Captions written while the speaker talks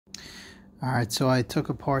Alright, so I took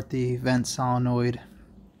apart the vent solenoid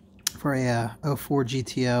for a 04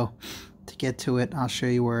 GTO to get to it. I'll show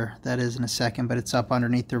you where that is in a second, but it's up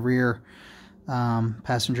underneath the rear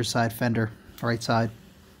passenger side fender, right side.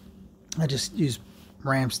 I just use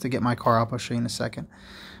ramps to get my car up. I'll show you in a second.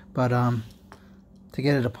 But to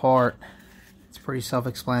get it apart, it's pretty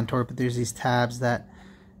self-explanatory, but there's these tabs that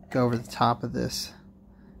go over the top of this.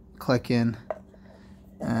 Click in,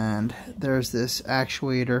 and there's this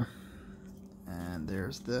actuator, and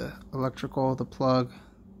there's the electrical, the plug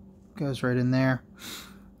goes right in there,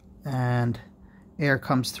 and air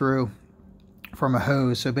comes through from a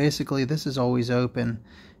hose. So basically this is always open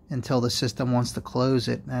until the system wants to close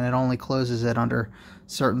it, and it only closes it under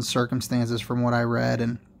certain circumstances from what I read,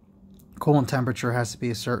 and coolant temperature has to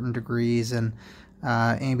be a certain degrees, and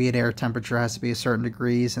ambient air temperature has to be a certain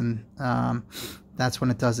degrees, and that's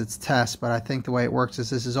when it does its test. But I think the way it works is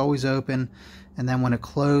this is always open, and then when it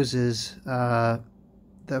closes,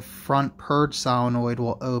 the front purge solenoid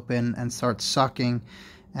will open and start sucking,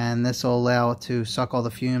 and this will allow it to suck all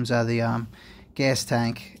the fumes out of the gas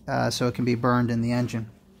tank, so it can be burned in the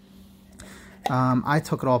engine. I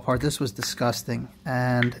took it all apart. This was disgusting,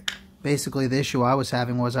 and basically the issue I was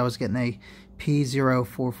having was I was getting a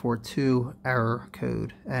p0442 error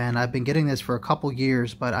code, and I've been getting this for a couple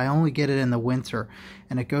years, but I only get it in the winter,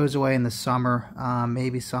 and it goes away in the summer.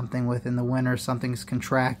 Maybe something within the winter, something's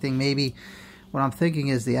contracting. Maybe what I'm thinking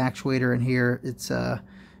is the actuator in here, it's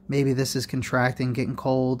maybe this is contracting, getting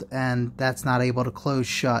cold, and that's not able to close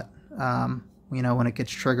shut. You know, when it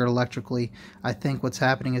gets triggered electrically, I think what's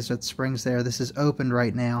happening is that springs there. This is opened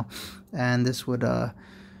right now, and this would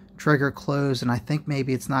trigger close, and I think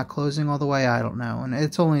maybe it's not closing all the way. I don't know, and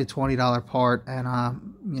it's only a $20 part, and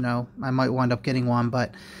you know, I might wind up getting one,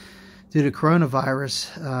 but due to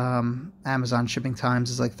coronavirus, Amazon shipping times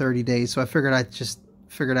is like 30 days, so I figured I'd just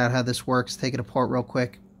figured out how this works, take it apart real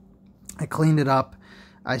quick. I cleaned it up.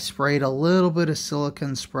 I sprayed a little bit of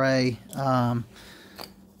silicone spray,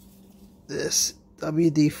 this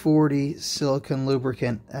WD-40 silicone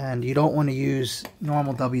lubricant, and you don't want to use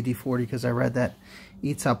normal WD-40 because I read that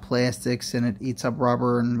eats up plastics and it eats up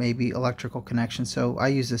rubber and maybe electrical connections. So I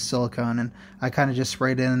use this silicone, and I kind of just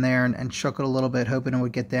sprayed it in there and shook it a little bit, hoping it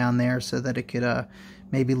would get down there so that it could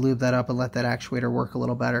maybe lube that up and let that actuator work a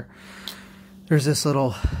little better. There's this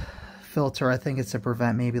little filter, I think it's to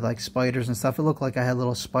prevent maybe like spiders and stuff. It looked like I had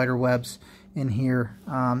little spider webs in here.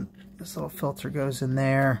 This little filter goes in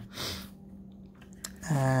there,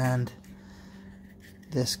 and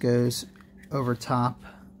this goes over top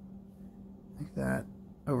like that,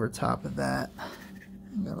 over top of that.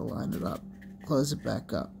 I gotta line it up, close it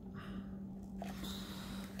back up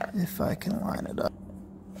if I can line it up.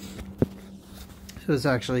 So it's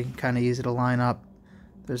actually kind of easy to line up.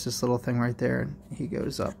 There's this little thing right there, and he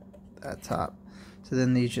goes up that top. So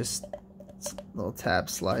then these just little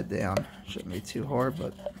tabs slide down. Shouldn't be too hard,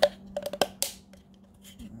 but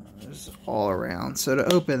there's all around. So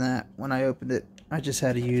to open that, when I opened it, I just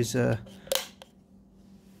had to use a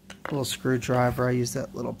little screwdriver. I used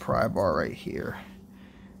that little pry bar right here,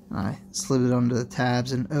 and I slid it under the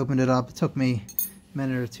tabs and opened it up. It took me a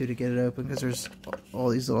minute or two to get it open because there's all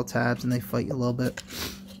these little tabs and they fight you a little bit.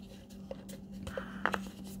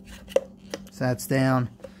 So that's down.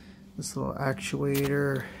 This little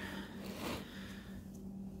actuator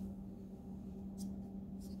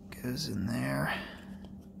goes in there.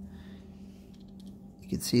 You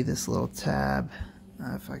can see this little tab,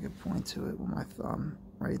 if I could point to it with my thumb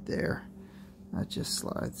right there. That just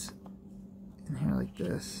slides in here like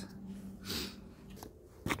this.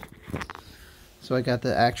 So I got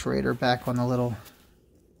the actuator back on the little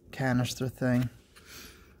canister thing,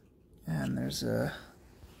 and there's a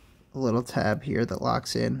little tab here that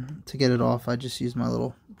locks in. To get it off, I just use my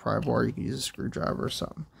little pry bar. You can use a screwdriver or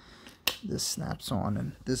something. This snaps on,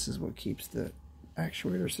 and this is what keeps the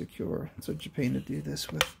actuator secure. So you're paying to do this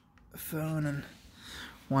with a phone and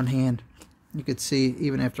one hand. You could see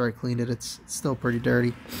even after I cleaned it, it's still pretty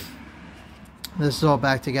dirty. This is all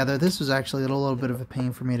back together. This was actually a little bit of a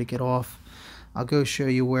pain for me to get off. I'll go show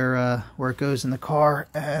you where it goes in the car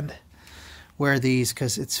and wear these,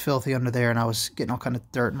 because it's filthy under there and I was getting all kind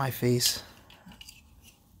of dirt in my face.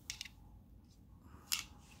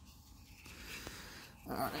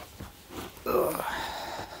 Alright.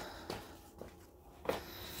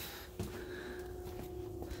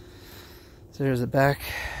 So there's the back.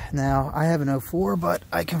 Now I have an 04, but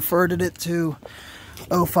I converted it to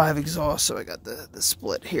 05 exhaust, so I got the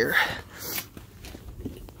split here.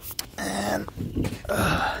 And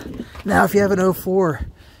now if you have an 04,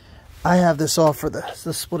 I have this off for the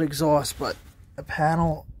split exhaust, but a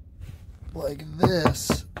panel like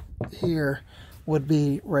this here would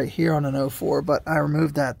be right here on an 04, but I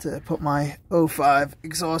removed that to put my 05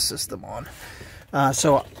 exhaust system on.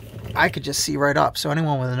 So I could just see right up. So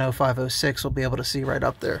anyone with an 05, 06 will be able to see right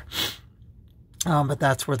up there. But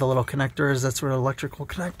that's where the little connector is. That's where the electrical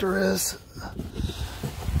connector is.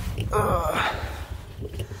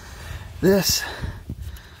 This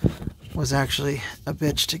was actually a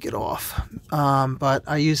bitch to get off. But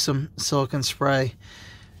I used some silicone spray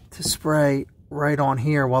to spray right on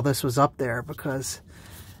here while this was up there, because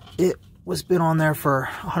it was been on there for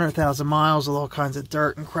 100,000 miles with all kinds of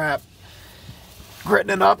dirt and crap,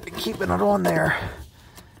 gritting it up and keeping it on there,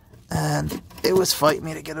 and it was fighting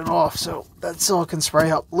me to get it off. So that silicone spray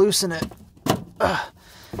helped loosen it.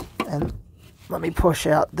 And let me push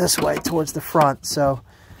out this way towards the front. So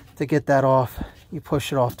to get that off, you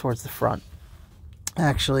push it off towards the front.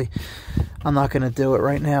 Actually, I'm not going to do it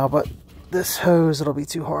right now, but this hose, it'll be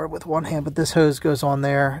too hard with one hand, but this hose goes on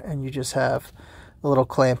there, and you just have a little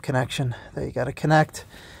clamp connection that you got to connect,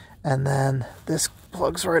 and then this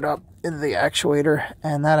plugs right up into the actuator,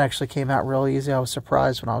 and that actually came out real easy. I was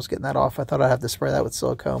surprised when I was getting that off. I thought I'd have to spray that with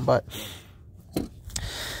silicone, but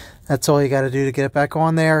that's all you got to do to get it back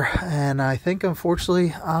on there. And I think,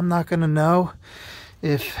 unfortunately, I'm not going to know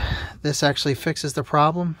if this actually fixes the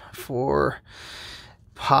problem for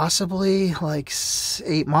possibly like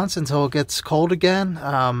 8 months until it gets cold again.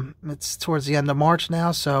 It's towards the end of March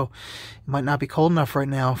now, so it might not be cold enough right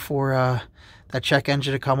now for that check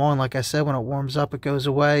engine to come on. Like I said, when it warms up, it goes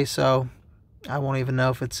away, so I won't even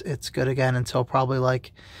know if it's good again until probably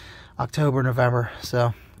like October, November.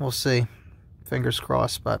 So we'll see. Fingers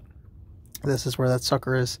crossed. But this is where that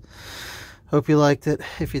sucker is. Hope you liked it.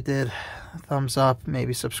 If you did, thumbs up,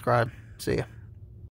 maybe subscribe. See ya.